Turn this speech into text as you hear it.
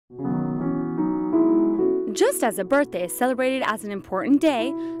Just as a birthday is celebrated as an important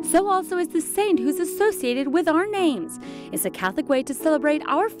day, so also is the saint who's associated with our names. It's a Catholic way to celebrate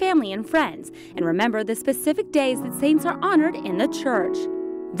our family and friends and remember the specific days that saints are honored in the church.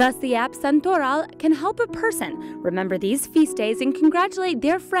 Thus, the app Santoral can help a person remember these feast days and congratulate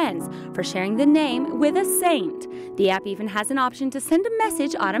their friends for sharing the name with a saint. The app even has an option to send a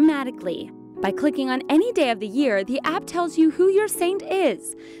message automatically. By clicking on any day of the year, the app tells you who your saint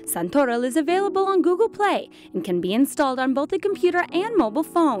is. Santoral is available on Google Play and can be installed on both the computer and mobile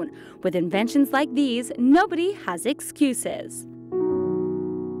phone. With inventions like these, nobody has excuses.